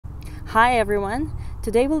Hi everyone!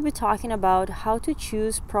 Today we'll be talking about how to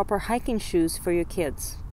choose proper hiking shoes for your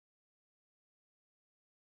kids.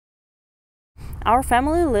 Our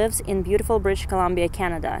family lives in beautiful British Columbia,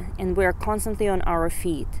 Canada, and we're constantly on our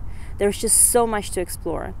feet. There's just so much to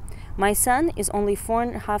explore. My son is only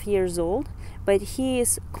 4.5 years old, but he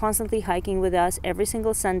is constantly hiking with us every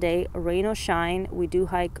single Sunday, rain or shine. We do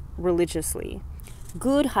hike religiously.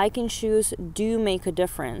 Good hiking shoes do make a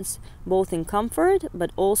difference, both in comfort,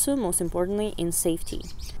 but also, most importantly, in safety.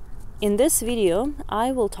 In this video,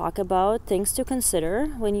 I will talk about things to consider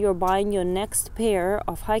when you're buying your next pair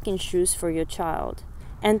of hiking shoes for your child.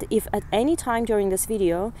 And if at any time during this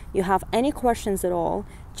video you have any questions at all,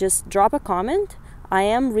 just drop a comment. I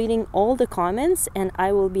am reading all the comments and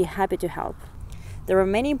I will be happy to help. There are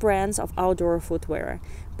many brands of outdoor footwear,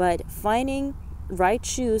 but finding right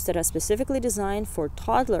shoes that are specifically designed for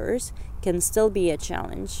toddlers can still be a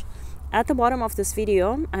challenge. At the bottom of this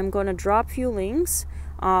video, I'm going to drop few links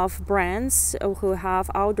of brands who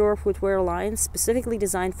have outdoor footwear lines specifically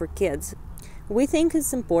designed for kids. We think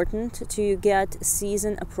it's important to get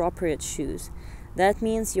season appropriate shoes. That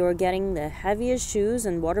means you're getting the heaviest shoes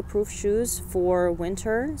and waterproof shoes for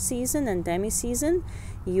winter season and demi-season.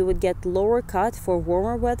 You would get lower cut for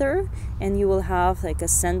warmer weather, and you will have like a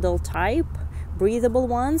sandal type breathable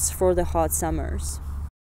ones for the hot summers.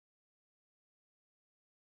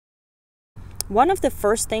 One of the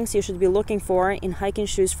first things you should be looking for in hiking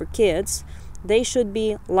shoes for kids, they should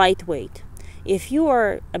be lightweight. If you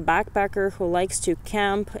are a backpacker who likes to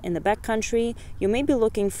camp in the backcountry, you may be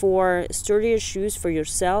looking for sturdier shoes for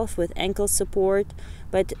yourself with ankle support,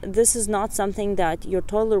 but this is not something that your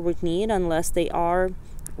toddler would need unless they are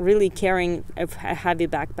really carrying a heavy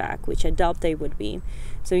backpack, which I doubt they would be.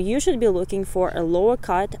 So you should be looking for a lower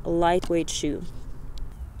cut, lightweight shoe.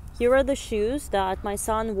 Here are the shoes that my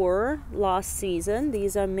son wore last season.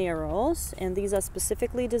 These are Merrell's, and these are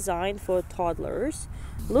specifically designed for toddlers.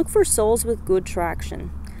 Look for soles with good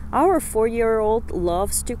traction. Our 4-year-old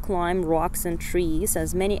loves to climb rocks and trees,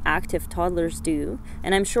 as many active toddlers do,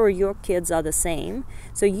 and I'm sure your kids are the same.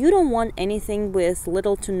 So you don't want anything with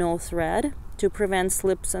little to no thread to prevent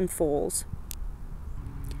slips and falls.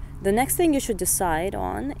 The next thing you should decide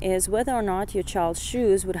on is whether or not your child's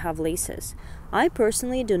shoes would have laces. I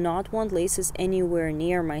personally do not want laces anywhere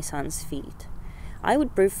near my son's feet. I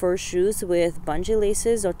would prefer shoes with bungee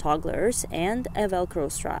laces or togglers and a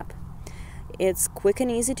Velcro strap. It's quick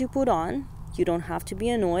and easy to put on. You don't have to be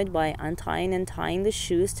annoyed by untying and tying the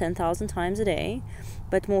shoes 10,000 times a day.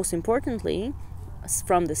 But most importantly,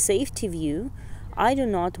 from the safety view, I do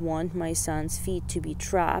not want my son's feet to be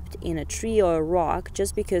trapped in a tree or a rock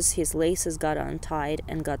just because his laces got untied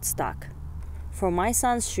and got stuck. For my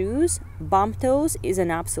son's shoes, bump toes is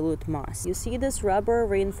an absolute must. You see this rubber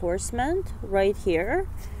reinforcement right here?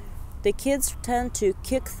 The kids tend to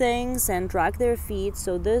kick things and drag their feet,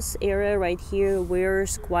 so this area right here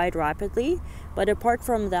wears quite rapidly. But apart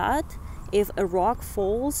from that, if a rock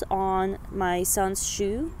falls on my son's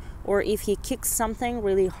shoe, or if he kicks something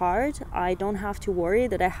really hard, I don't have to worry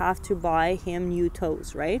that I have to buy him new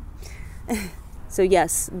toes, right? So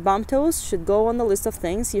yes, bump toes should go on the list of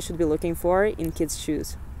things you should be looking for in kids'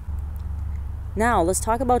 shoes. Now let's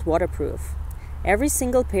talk about waterproof. Every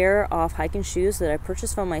single pair of hiking shoes that I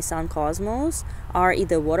purchased from my son Cosmos are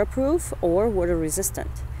either waterproof or water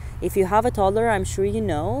resistant. If you have a toddler, I'm sure you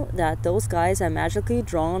know that those guys are magically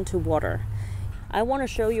drawn to water. I want to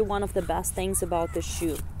show you one of the best things about this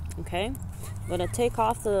shoe. Okay, I'm gonna take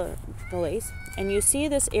off the lace, and you see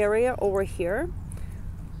this area over here,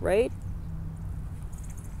 right?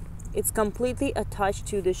 It's completely attached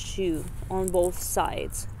to the shoe on both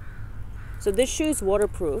sides. So this shoe is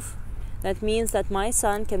waterproof. That means that my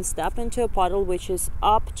son can step into a puddle which is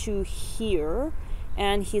up to here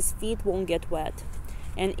and his feet won't get wet.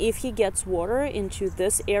 And if he gets water into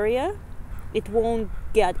this area, it won't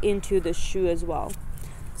get into the shoe as well.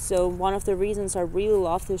 So one of the reasons I really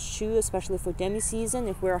love this shoe, especially for demi-season,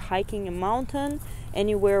 if we're hiking a mountain,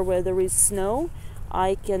 anywhere where there is snow,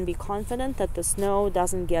 I can be confident that the snow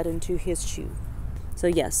doesn't get into his shoe. So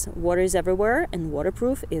yes, water is everywhere and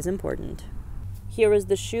waterproof is important. Here is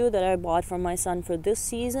the shoe that I bought for my son for this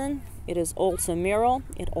season. It is also Merrell.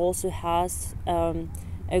 It also has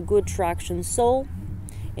a good traction sole.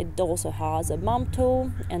 It also has a bump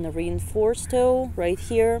toe and a reinforced toe right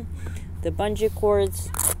here. The bungee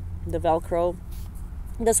cords, the Velcro.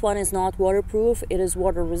 This one is not waterproof. It is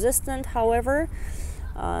water resistant, however,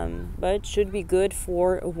 but should be good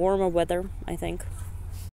for warmer weather, I think.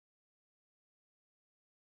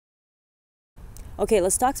 Okay,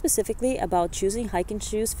 let's talk specifically about choosing hiking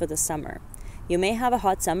shoes for the summer. You may have a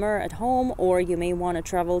hot summer at home, or you may want to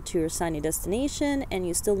travel to your sunny destination and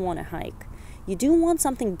you still want to hike. You do want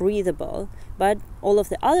something breathable, but all of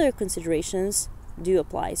the other considerations do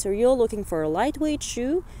apply. So you're looking for a lightweight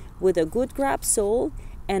shoe with a good grab sole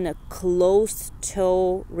and a closed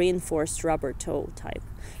toe reinforced rubber toe type.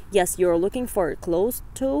 Yes, you're looking for a closed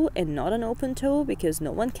toe and not an open toe, because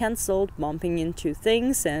no one cancelled bumping into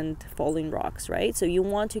things and falling rocks, right? So you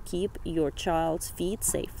want to keep your child's feet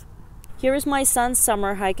safe. Here is my son's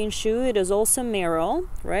summer hiking shoe. It is also Merrell,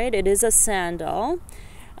 right? It is a sandal.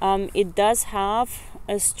 It does have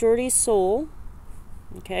a sturdy sole,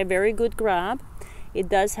 okay, very good grab. It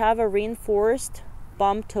does have a reinforced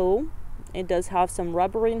bump toe. It does have some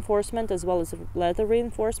rubber reinforcement as well as leather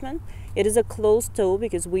reinforcement. It is a closed toe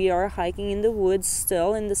because we are hiking in the woods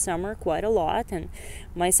still in the summer quite a lot, and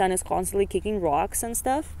my son is constantly kicking rocks and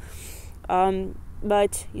stuff.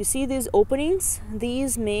 But you see these openings?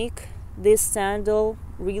 These make this sandal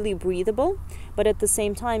really breathable, but at the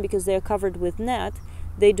same time, because they're covered with net,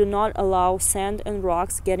 they do not allow sand and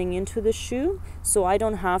rocks getting into the shoe, so I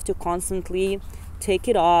don't have to constantly take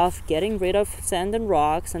it off, getting rid of sand and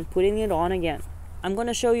rocks and putting it on again. I'm going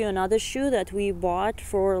to show you another shoe that we bought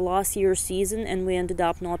for last year's season and we ended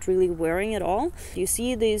up not really wearing at all. You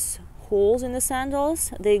see these holes in the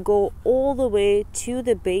sandals? They go all the way to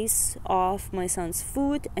the base of my son's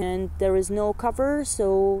foot, and there is no cover,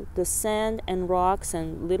 so the sand and rocks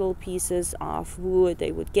and little pieces of wood,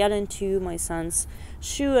 they would get into my son's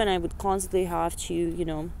shoe, and I would constantly have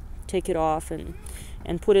to, take it off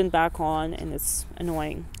and put it back on, and it's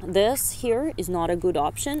annoying. This here is not a good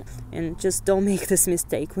option, and just don't make this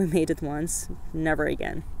mistake. We made it once, never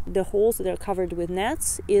again. The holes that are covered with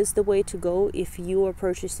nets is the way to go if you are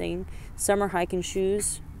purchasing summer hiking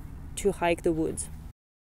shoes to hike the woods.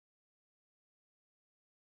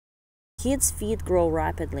 Kids' feet grow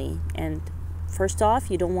rapidly, and first off,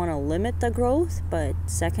 you don't want to limit the growth, but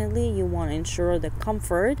secondly, you want to ensure the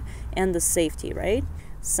comfort and the safety, right?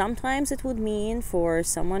 Sometimes it would mean for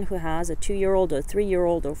someone who has a 2-year-old or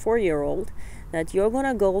 3-year-old or 4-year-old that you're going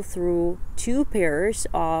to go through 2 pairs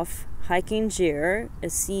of hiking gear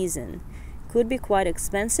a season. Could be quite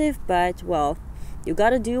expensive, but well, you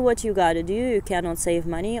got to do what you got to do. You cannot save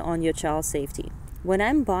money on your child's safety. When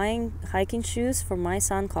I'm buying hiking shoes for my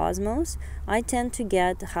son Cosmos, I tend to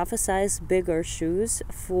get half a size bigger shoes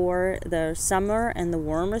for the summer and the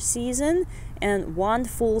warmer season, and 1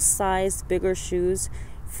 full size bigger shoes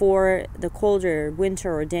for the colder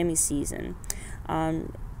winter or demi-season.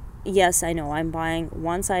 Yes, I know I'm buying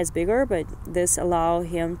 1 size bigger, but this allows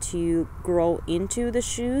him to grow into the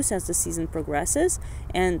shoes as the season progresses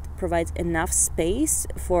and provides enough space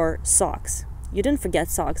for socks. You didn't forget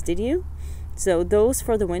socks, did you? So those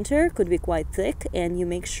for the winter could be quite thick, and you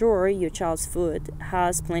make sure your child's foot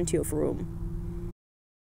has plenty of room.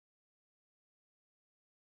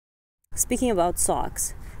 Speaking about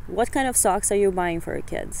socks, what kind of socks are you buying for your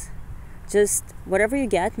kids? Just whatever you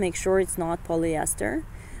get, make sure it's not polyester.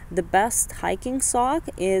 The best hiking sock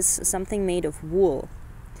is something made of wool.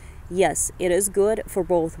 Yes, it is good for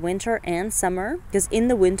both winter and summer, because in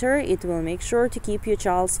the winter it will make sure to keep your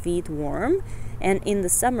child's feet warm, and in the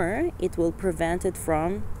summer it will prevent it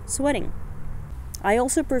from sweating. I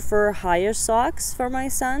also prefer higher socks for my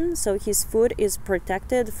son, so his foot is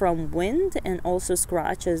protected from wind and also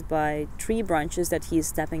scratches by tree branches that he is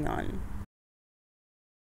stepping on.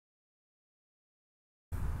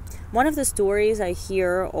 One of the stories I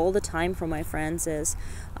hear all the time from my friends is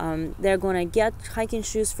they're going to get hiking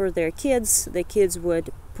shoes for their kids. The kids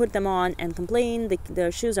would put them on and complain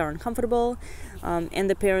their shoes are uncomfortable, and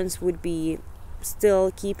the parents would be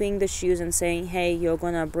still keeping the shoes and saying, hey, you're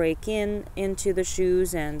going to break into the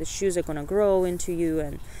shoes, and the shoes are going to grow into you,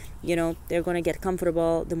 and they're going to get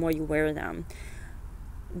comfortable the more you wear them.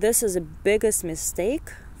 This is the biggest mistake,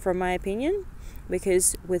 from my opinion,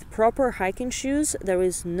 because with proper hiking shoes, there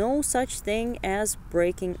is no such thing as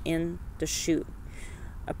breaking in the shoe.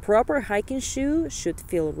 A proper hiking shoe should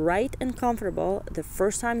feel right and comfortable the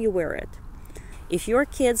first time you wear it. If your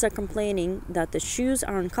kids are complaining that the shoes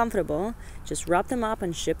are uncomfortable, just wrap them up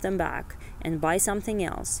and ship them back and buy something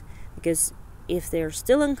else. Because if they're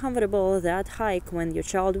still uncomfortable that hike when your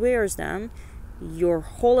child wears them, your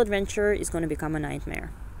whole adventure is going to become a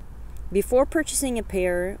nightmare. Before purchasing a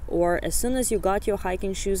pair, or as soon as you got your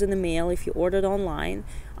hiking shoes in the mail if you ordered online,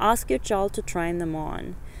 ask your child to try them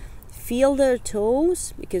on. Feel their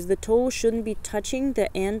toes, because the toes shouldn't be touching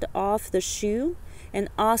the end of the shoe, and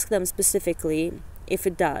ask them specifically if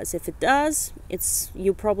it does. If it does,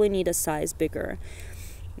 you probably need a size bigger.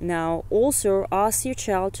 Now, also ask your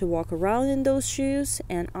child to walk around in those shoes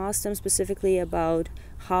and ask them specifically about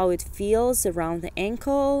how it feels around the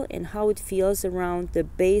ankle and how it feels around the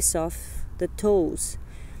base of the toes.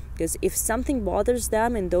 Because if something bothers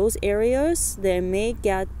them in those areas, they may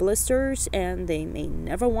get blisters and they may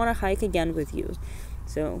never want to hike again with you.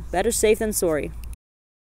 So better safe than sorry.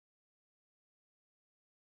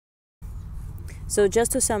 So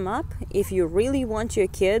just to sum up, if you really want your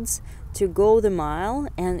kids to go the mile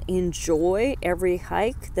and enjoy every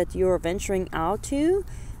hike that you're venturing out to,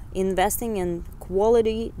 investing in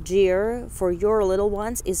quality gear for your little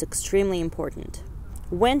ones is extremely important.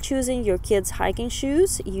 When choosing your kids' hiking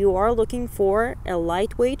shoes, you are looking for a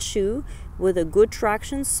lightweight shoe with a good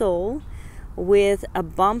traction sole, with a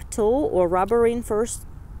bump toe or rubber reinforced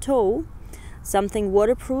toe, something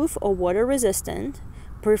waterproof or water resistant,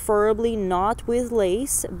 preferably not with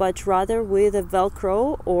lace, but rather with a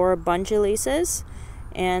Velcro or bungee laces,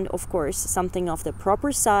 and of course something of the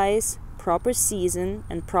proper size, proper season,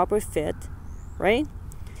 and proper fit, right?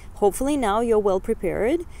 Hopefully now you're well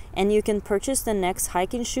prepared and you can purchase the next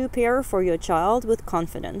hiking shoe pair for your child with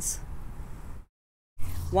confidence.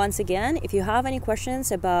 Once again, if you have any questions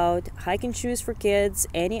about hiking shoes for kids,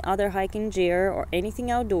 any other hiking gear, or anything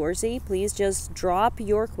outdoorsy, please just drop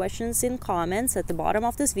your questions in comments at the bottom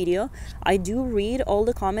of this video. I do read all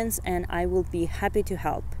the comments and I will be happy to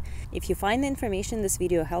help. If you find the information in this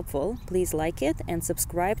video helpful, please like it and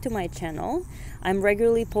subscribe to my channel. I'm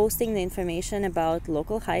regularly posting the information about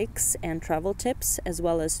local hikes and travel tips, as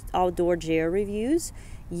well as outdoor gear reviews.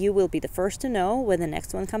 You will be the first to know when the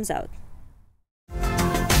next one comes out.